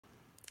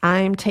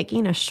I'm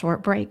taking a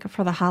short break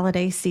for the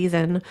holiday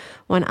season.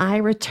 When I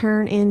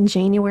return in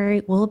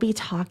January, we'll be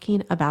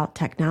talking about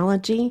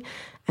technology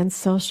and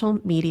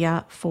social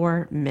media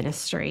for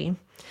ministry.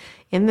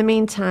 In the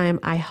meantime,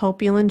 I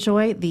hope you'll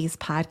enjoy these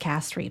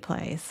podcast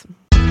replays.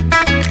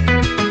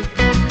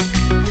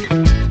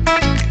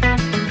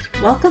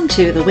 Welcome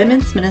to the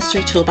Women's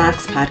Ministry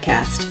Toolbox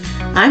podcast.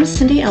 I'm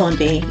Cindy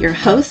Ellenby, your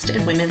host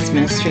and Women's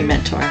Ministry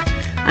Mentor.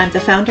 I'm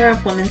the founder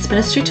of Women's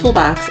Ministry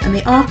Toolbox and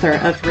the author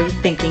of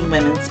Rethinking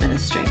Women's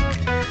Ministry.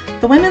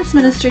 The Women's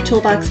Ministry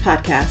Toolbox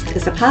podcast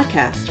is a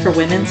podcast for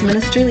women's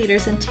ministry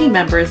leaders and team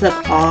members of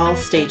all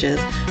stages,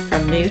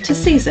 from new to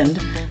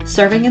seasoned,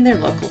 serving in their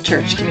local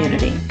church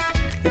community.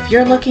 If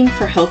you're looking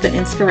for hope and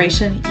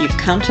inspiration, you've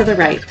come to the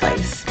right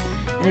place.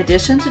 In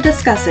addition to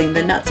discussing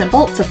the nuts and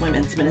bolts of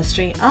women's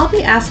ministry, I'll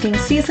be asking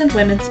seasoned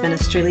women's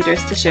ministry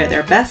leaders to share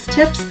their best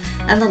tips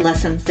and the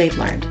lessons they've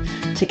learned.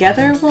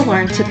 Together, we'll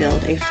learn to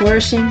build a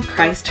flourishing,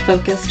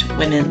 Christ-focused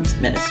women's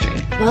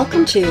ministry.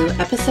 Welcome to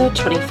episode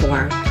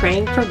 24,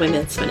 Praying for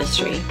Women's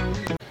Ministry.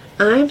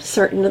 I'm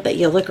certain that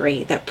you'll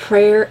agree that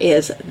prayer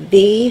is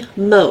the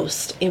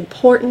most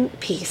important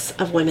piece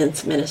of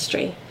women's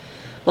ministry.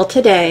 Well,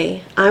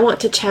 today, I want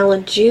to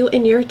challenge you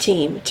and your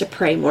team to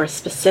pray more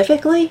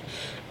specifically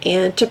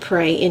and to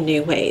pray in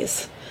new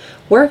ways.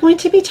 We're going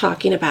to be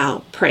talking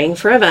about praying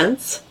for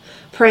events,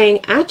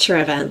 praying at your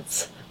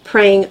events,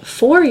 praying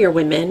for your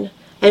women,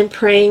 and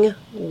praying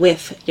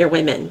with your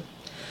women.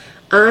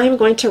 I'm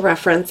going to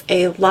reference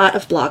a lot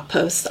of blog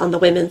posts on the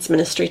Women's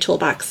Ministry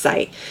Toolbox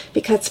site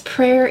because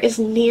prayer is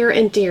near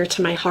and dear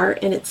to my heart,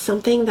 and it's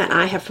something that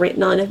I have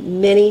written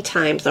on many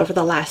times over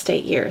the last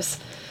 8 years.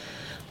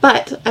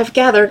 But I've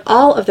gathered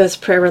all of those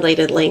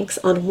prayer-related links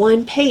on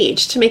one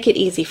page to make it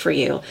easy for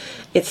you.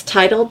 It's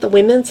titled The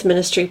Women's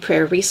Ministry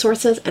Prayer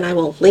Resources, and I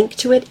will link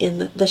to it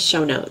in the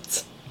show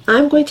notes.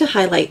 I'm going to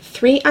highlight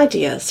 3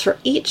 ideas for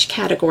each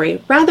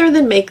category rather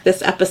than make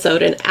this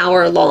episode an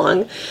hour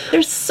long.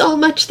 There's so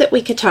much that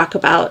we could talk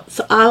about,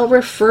 so I'll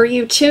refer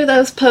you to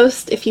those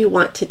posts if you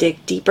want to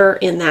dig deeper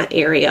in that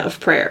area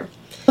of prayer.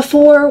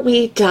 Before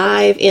we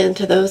dive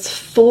into those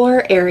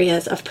 4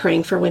 areas of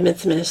praying for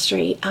women's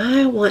ministry,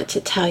 I want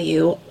to tell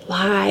you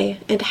why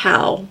and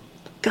how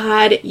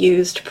God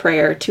used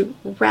prayer to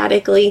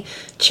radically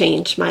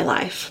change my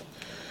life.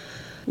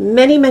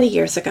 Many, many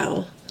years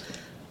ago,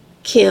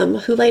 Kim,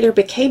 who later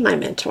became my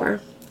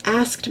mentor,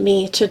 asked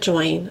me to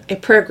join a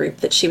prayer group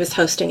that she was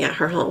hosting at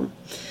her home.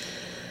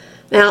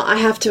 Now, I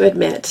have to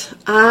admit,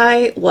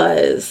 I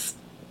was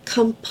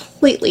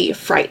completely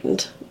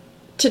frightened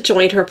to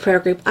join her prayer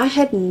group. I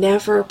had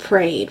never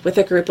prayed with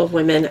a group of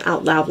women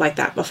out loud like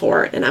that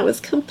before, and I was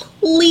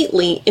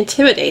completely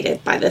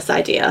intimidated by this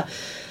idea.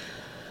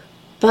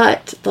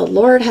 But the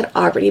Lord had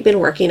already been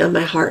working on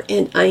my heart,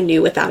 and I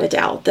knew without a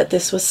doubt that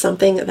this was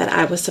something that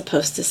I was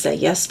supposed to say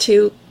yes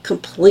to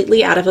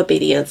completely out of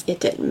obedience. It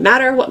didn't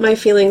matter what my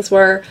feelings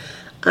were.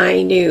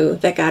 I knew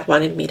that God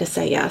wanted me to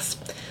say yes.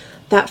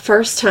 That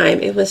first time,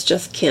 it was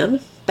just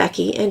Kim,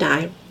 Becky, and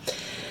I.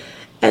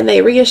 And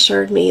they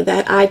reassured me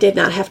that I did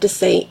not have to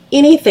say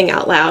anything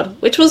out loud,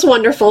 which was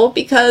wonderful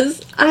because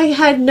I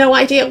had no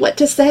idea what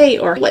to say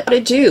or what to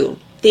do.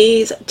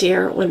 These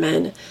dear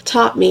women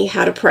taught me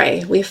how to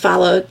pray. We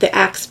followed the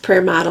Acts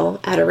prayer model: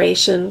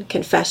 adoration,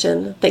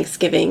 confession,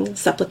 thanksgiving,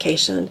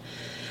 supplication.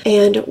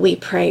 And we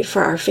prayed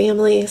for our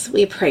families.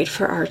 We prayed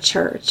for our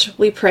church.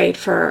 We prayed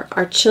for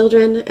our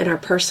children and our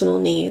personal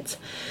needs.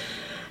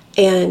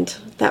 And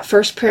that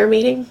first prayer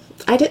meeting,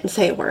 I didn't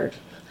say a word.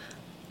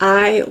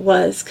 I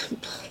was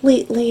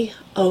completely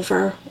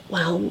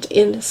overwhelmed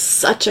in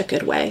such a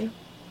good way.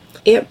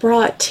 It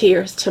brought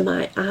tears to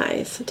my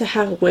eyes to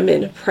have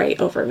women pray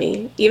over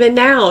me. Even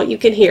now, you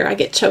can hear I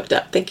get choked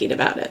up thinking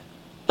about it.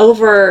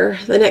 Over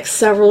the next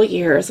several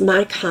years,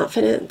 my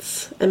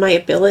confidence and my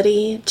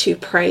ability to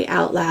pray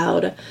out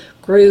loud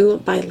grew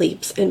by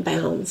leaps and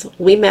bounds.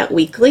 We met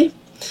weekly.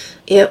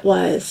 It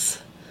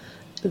was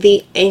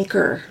the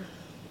anchor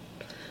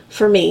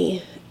for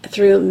me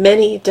through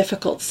many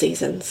difficult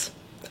seasons.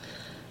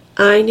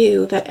 I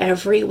knew that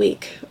every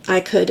week I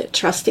could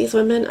trust these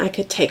women, I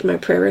could take my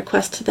prayer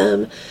request to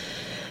them,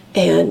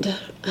 and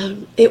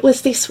it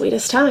was the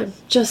sweetest time,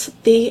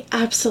 just the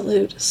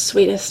absolute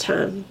sweetest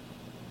time.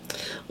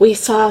 We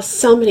saw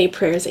so many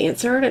prayers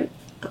answered, and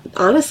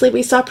honestly,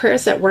 we saw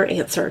prayers that weren't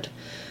answered.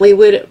 We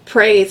would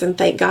praise and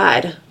thank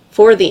God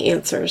for the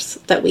answers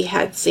that we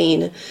had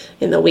seen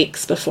in the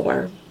weeks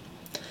before.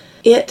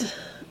 It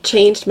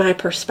changed my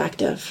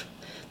perspective.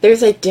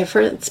 There's a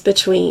difference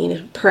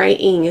between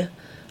praying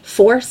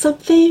for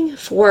something,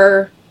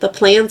 for the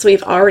plans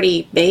we've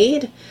already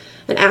made,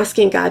 and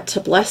asking God to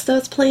bless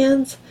those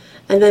plans,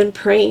 and then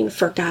praying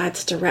for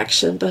God's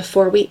direction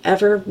before we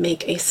ever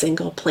make a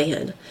single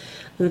plan.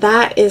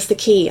 That is the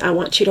key I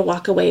want you to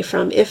walk away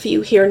from if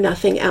you hear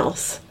nothing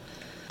else.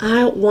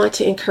 I want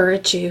to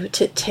encourage you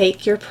to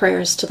take your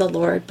prayers to the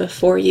Lord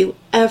before you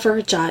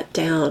ever jot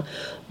down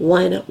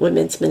one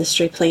women's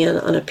ministry plan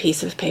on a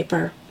piece of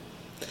paper.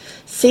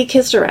 Seek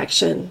His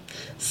direction.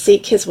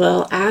 Seek His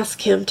will.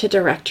 Ask Him to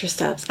direct your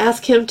steps.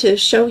 Ask Him to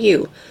show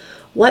you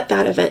what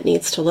that event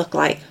needs to look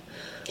like.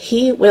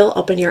 He will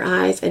open your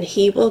eyes and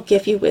He will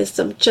give you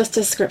wisdom, just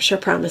as Scripture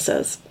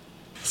promises.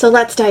 So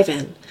let's dive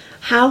in.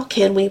 How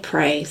can we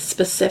pray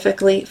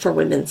specifically for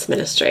women's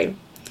ministry?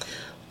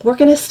 We're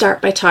going to start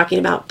by talking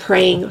about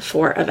praying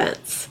for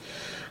events.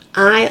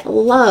 I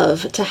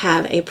love to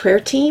have a prayer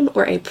team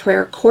or a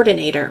prayer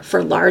coordinator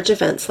for large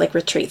events like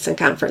retreats and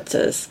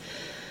conferences.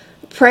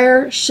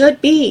 Prayer should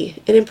be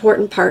an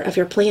important part of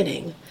your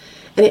planning,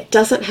 and it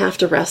doesn't have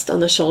to rest on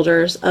the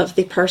shoulders of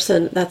the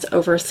person that's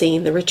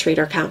overseeing the retreat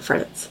or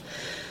conference.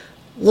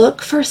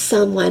 Look for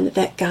someone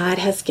that God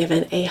has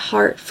given a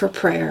heart for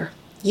prayer.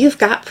 You've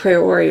got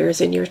prayer warriors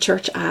in your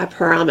church, I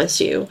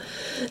promise you.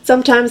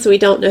 Sometimes we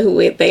don't know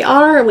who they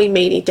are, and we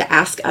may need to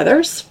ask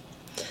others.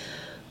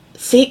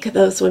 Seek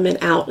those women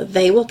out.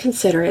 They will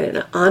consider it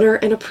an honor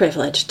and a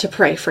privilege to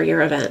pray for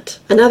your event.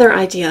 Another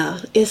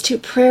idea is to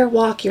prayer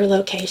walk your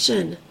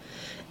location.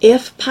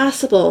 If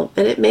possible,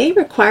 and it may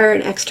require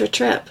an extra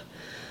trip,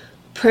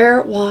 prayer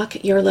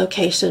walk your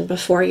location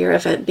before your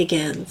event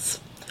begins.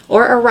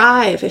 Or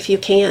arrive, if you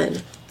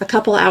can, a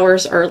couple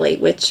hours early,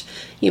 which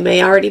you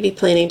may already be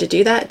planning to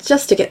do that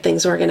just to get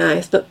things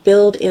organized, but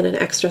build in an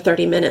extra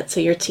 30 minutes so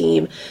your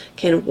team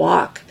can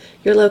walk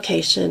your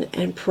location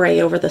and pray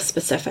over the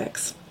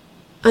specifics.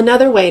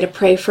 Another way to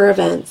pray for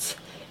events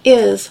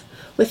is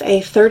with a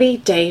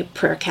 30-day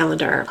prayer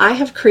calendar. I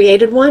have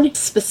created one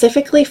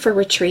specifically for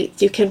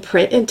retreats. You can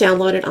print and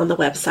download it on the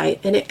website,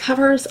 and it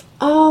covers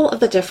all of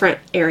the different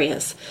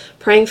areas.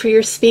 Praying for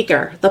your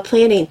speaker, the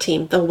planning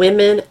team, the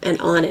women, and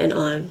on and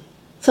on.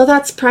 So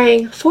that's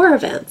praying for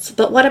events,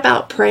 but what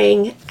about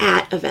praying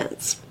at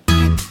events?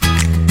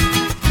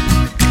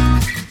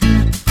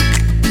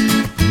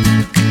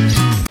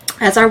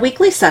 As our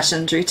weekly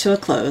session drew to a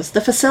close, the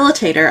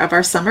facilitator of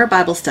our summer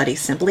Bible study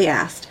simply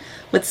asked,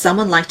 would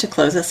someone like to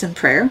close us in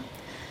prayer?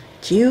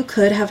 You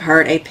could have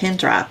heard a pin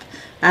drop.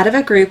 Out of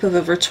a group of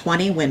over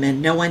 20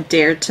 women, no one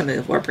dared to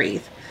move or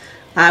breathe.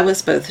 I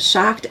was both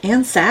shocked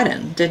and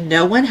saddened. Did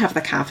no one have the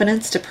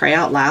confidence to pray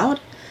out loud?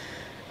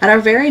 At our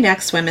very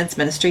next women's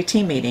ministry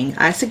team meeting,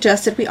 I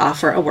suggested we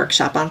offer a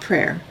workshop on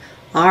prayer.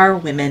 Our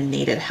women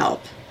needed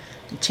help.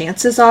 And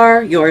chances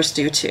are yours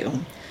do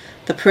too.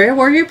 The Prayer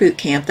Warrior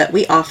Bootcamp that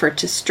we offer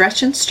to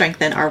stretch and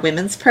strengthen our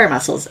women's prayer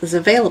muscles is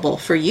available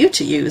for you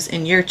to use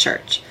in your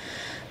church.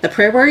 The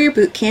Prayer Warrior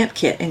Bootcamp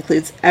kit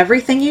includes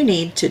everything you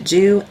need to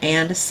do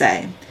and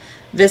say.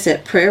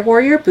 Visit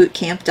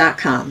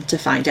prayerwarriorbootcamp.com to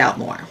find out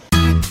more.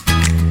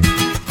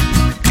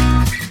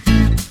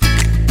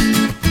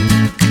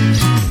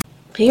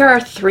 Here are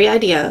 3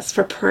 ideas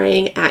for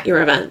praying at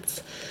your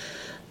events.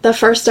 The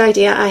first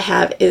idea I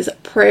have is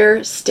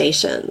prayer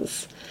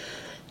stations.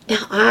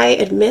 Now, I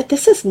admit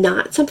this is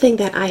not something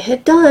that I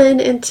had done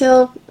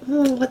until,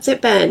 what's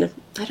it been?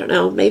 I don't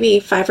know, maybe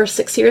 5 or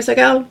 6 years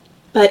ago.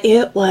 But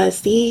it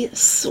was the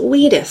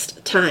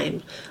sweetest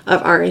time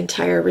of our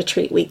entire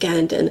retreat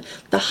weekend and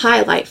the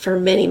highlight for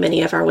many,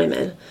 many of our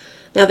women.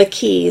 Now, the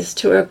keys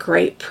to a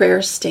great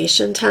prayer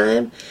station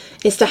time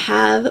is to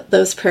have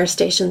those prayer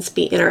stations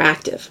be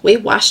interactive. We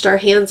washed our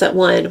hands at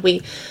one.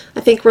 We, I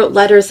think, wrote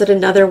letters at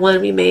another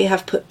one. We may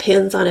have put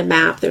pins on a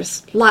map.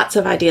 There's lots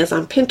of ideas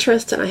on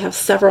Pinterest, and I have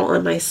several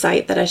on my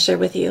site that I share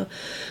with you.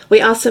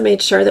 We also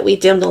made sure that we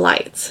dimmed the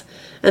lights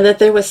and that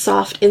there was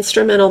soft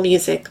instrumental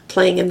music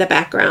playing in the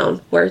background.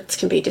 Words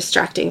can be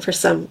distracting for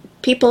some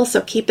people,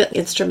 so keep it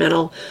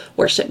instrumental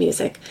worship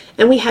music.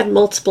 And we had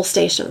multiple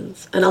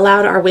stations and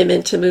allowed our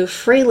women to move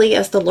freely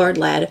as the Lord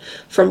led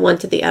from one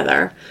to the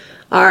other.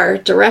 Our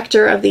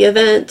director of the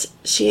event,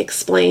 she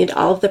explained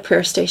all of the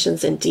prayer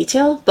stations in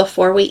detail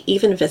before we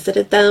even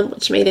visited them,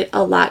 which made it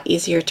a lot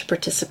easier to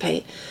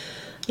participate.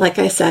 Like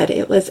I said,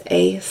 it was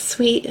a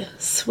sweet,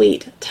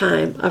 sweet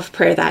time of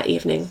prayer that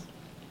evening.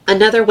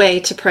 Another way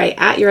to pray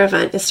at your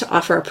event is to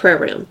offer a prayer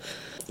room.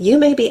 You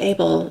may be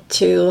able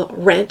to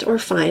rent or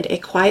find a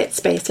quiet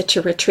space at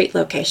your retreat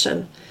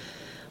location.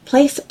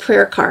 Place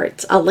prayer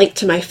cards. I'll link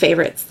to my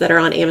favorites that are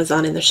on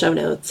Amazon in the show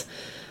notes.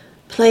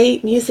 Play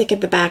music in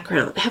the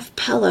background. Have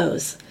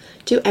pillows.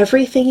 Do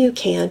everything you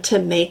can to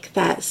make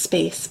that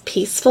space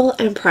peaceful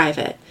and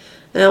private.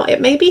 Now,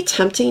 it may be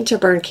tempting to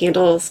burn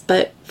candles,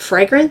 but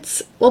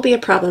fragrance will be a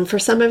problem for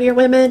some of your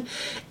women,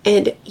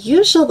 and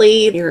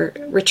usually your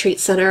retreat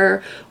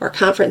center or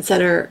conference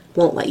center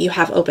won't let you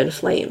have open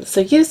flames, so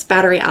use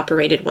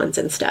battery-operated ones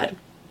instead.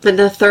 And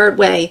the third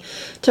way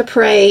to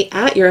pray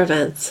at your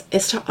events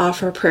is to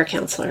offer prayer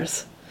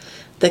counselors.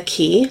 The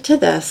key to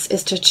this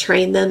is to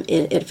train them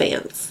in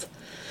advance.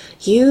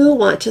 You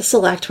want to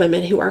select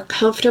women who are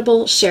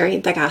comfortable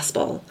sharing the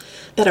gospel,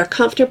 that are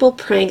comfortable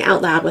praying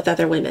out loud with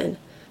other women.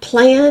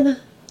 Plan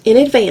in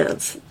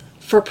advance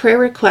for prayer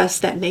requests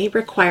that may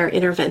require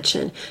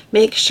intervention.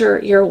 Make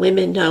sure your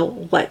women know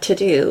what to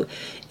do.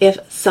 If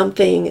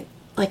something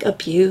like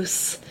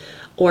abuse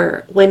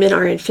or women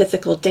are in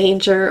physical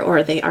danger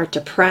or they are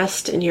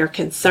depressed and you're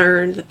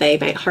concerned that they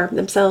might harm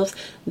themselves,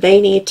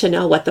 they need to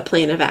know what the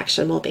plan of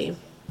action will be.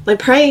 When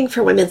praying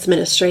for women's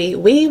ministry,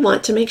 we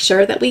want to make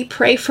sure that we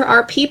pray for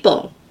our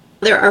people.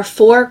 There are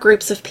 4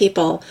 groups of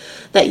people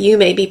that you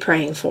may be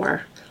praying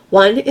for.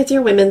 One is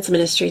your women's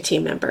ministry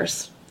team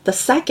members. The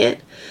second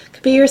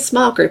could be your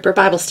small group or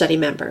Bible study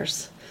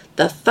members.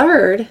 The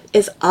third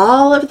is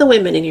all of the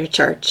women in your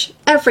church,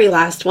 every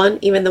last one,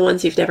 even the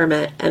ones you've never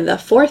met. And the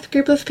 4th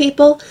group of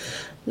people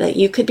that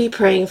you could be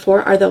praying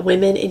for are the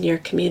women in your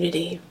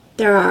community.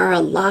 There are a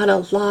lot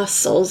of lost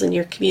souls in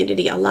your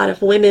community, a lot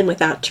of women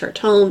without church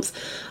homes,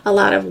 a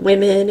lot of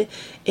women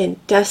in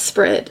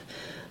desperate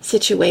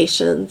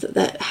situations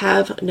that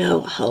have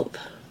no hope.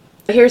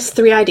 Here's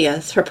 3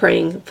 ideas for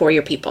praying for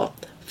your people.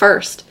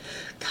 First,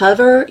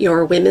 cover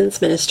your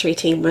women's ministry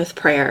team with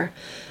prayer.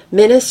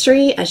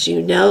 Ministry, as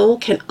you know,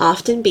 can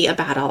often be a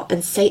battle,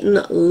 and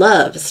Satan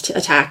loves to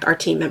attack our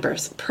team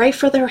members. Pray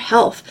for their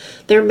health,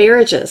 their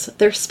marriages,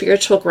 their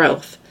spiritual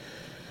growth.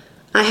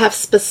 I have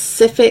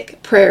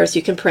specific prayers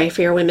you can pray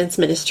for your women's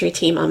ministry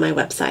team on my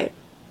website.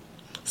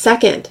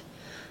 Second,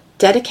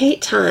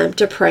 dedicate time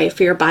to pray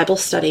for your Bible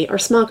study or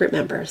small group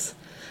members.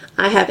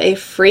 I have a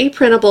free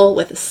printable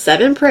with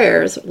 7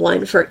 prayers,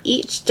 one for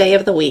each day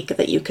of the week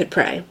that you could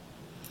pray.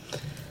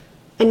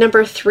 And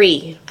number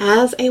 3,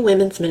 as a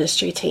women's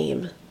ministry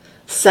team,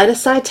 set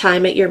aside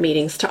time at your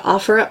meetings to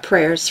offer up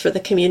prayers for the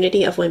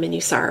community of women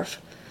you serve.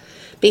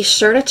 Be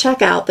sure to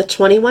check out the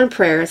 21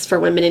 prayers for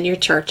women in your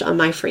church on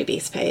my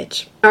freebies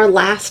page. Our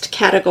last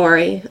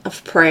category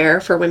of prayer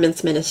for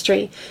women's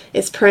ministry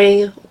is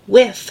praying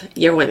with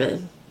your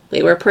women.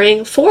 We were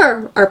praying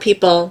for our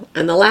people,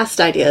 and the last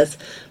ideas.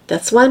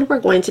 This one we're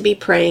going to be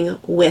praying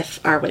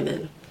with our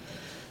women.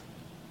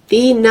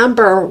 The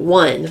number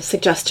 1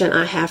 suggestion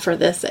I have for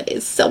this that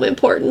is so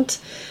important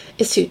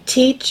is to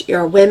teach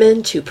your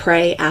women to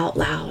pray out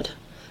loud.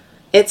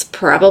 It's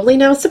probably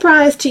no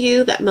surprise to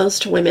you that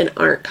most women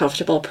aren't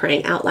comfortable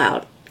praying out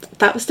loud.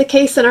 That was the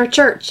case in our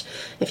church.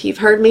 If you've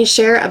heard me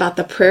share about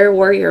the Prayer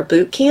Warrior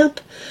Boot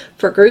Camp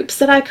for groups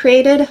that I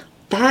created,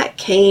 that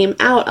came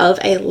out of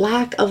a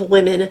lack of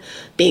women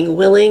being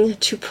willing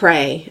to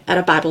pray at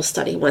a Bible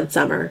study one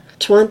summer.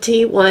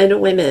 21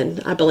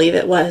 women, I believe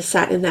it was,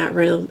 sat in that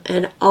room,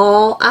 and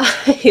all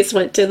eyes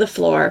went to the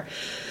floor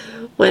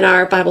when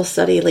our Bible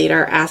study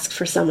leader asked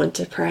for someone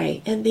to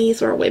pray. And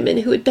these were women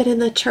who had been in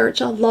the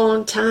church a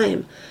long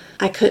time.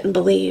 I couldn't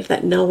believe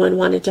that no one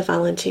wanted to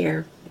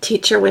volunteer.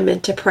 Teach your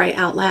women to pray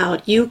out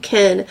loud. You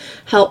can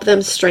help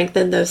them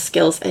strengthen those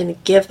skills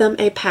and give them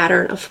a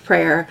pattern of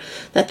prayer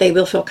that they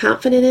will feel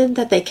confident in,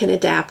 that they can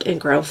adapt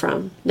and grow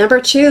from. Number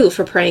 2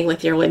 for praying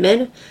with your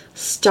women,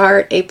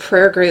 start a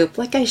prayer group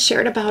like I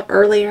shared about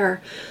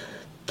earlier.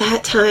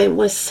 That time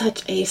was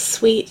such a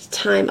sweet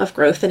time of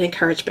growth and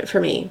encouragement for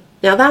me.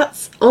 Now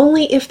that's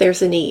only if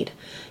there's a need.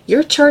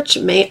 Your church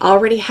may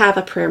already have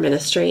a prayer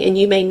ministry and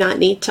you may not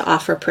need to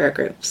offer prayer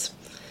groups.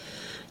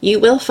 You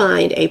will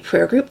find a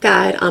prayer group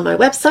guide on my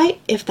website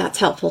if that's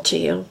helpful to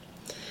you.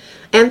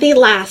 And the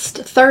last,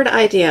 3rd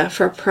idea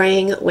for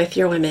praying with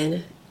your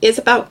women is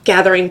about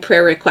gathering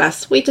prayer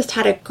requests. We just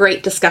had a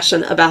great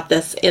discussion about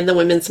this in the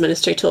Women's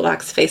Ministry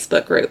Toolbox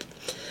Facebook group.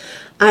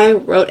 I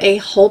wrote a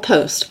whole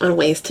post on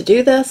ways to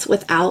do this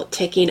without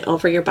taking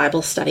over your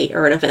Bible study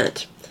or an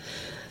event.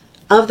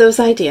 Of those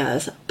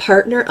ideas,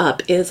 Partner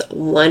Up is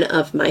one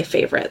of my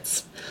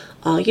favorites.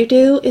 All you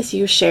do is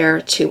you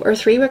share 2 or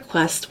 3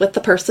 requests with the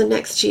person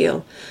next to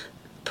you.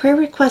 Prayer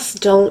requests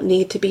don't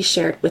need to be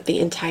shared with the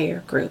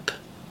entire group.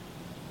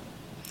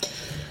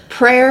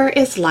 Prayer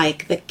is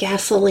like the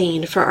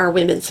gasoline for our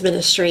women's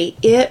ministry.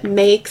 It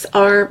makes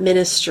our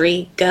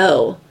ministry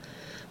go.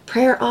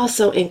 Prayer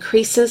also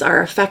increases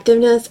our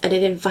effectiveness and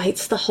it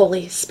invites the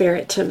Holy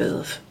Spirit to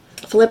move.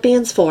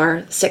 Philippians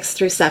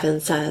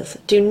 4:6-7 says,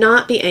 "Do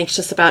not be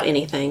anxious about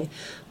anything,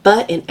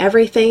 but in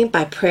everything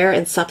by prayer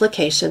and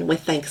supplication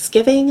with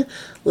thanksgiving,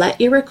 let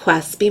your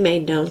requests be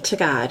made known to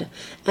God,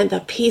 and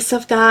the peace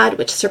of God,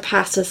 which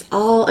surpasses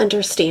all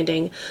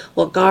understanding,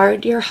 will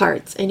guard your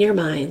hearts and your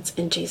minds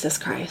in Jesus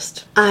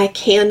Christ." I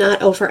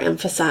cannot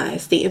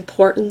overemphasize the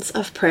importance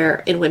of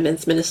prayer in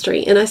women's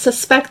ministry, and I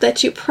suspect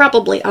that you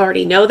probably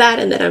already know that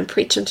and that I'm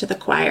preaching to the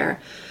choir.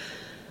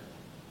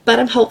 But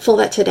I'm hopeful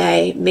that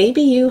today,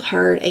 maybe you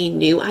heard a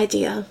new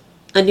idea,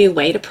 a new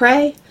way to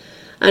pray,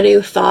 a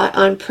new thought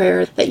on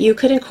prayer that you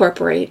could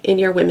incorporate in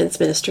your women's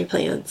ministry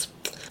plans.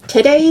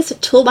 Today's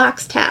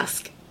toolbox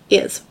task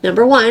is,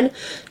 number 1,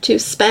 to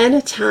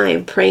spend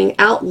time praying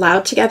out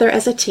loud together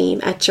as a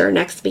team at your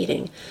next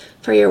meeting,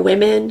 for your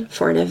women,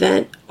 for an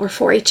event, or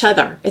for each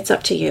other. It's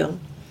up to you.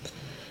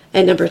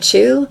 And number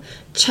 2,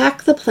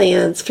 check the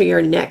plans for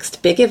your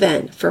next big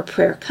event for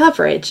prayer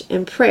coverage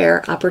and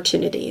prayer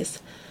opportunities.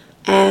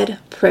 Add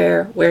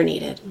prayer where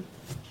needed.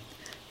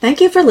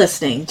 Thank you for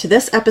listening to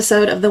this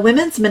episode of the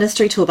Women's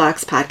Ministry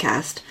Toolbox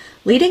podcast.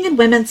 Leading in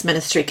women's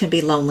ministry can be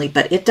lonely,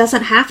 but it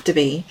doesn't have to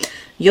be.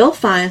 You'll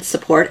find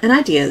support and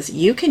ideas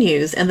you can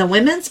use in the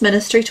Women's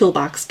Ministry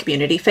Toolbox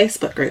community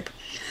Facebook group.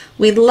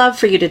 We'd love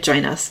for you to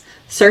join us.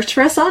 Search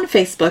for us on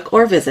Facebook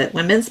or visit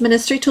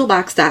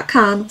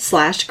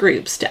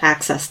womensministrytoolbox.com/groups to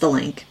access the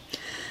link.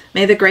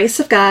 May the grace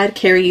of God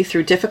carry you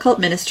through difficult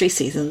ministry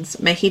seasons.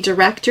 May He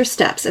direct your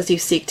steps as you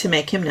seek to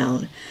make Him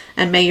known.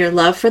 And may your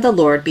love for the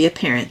Lord be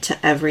apparent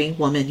to every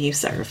woman you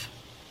serve.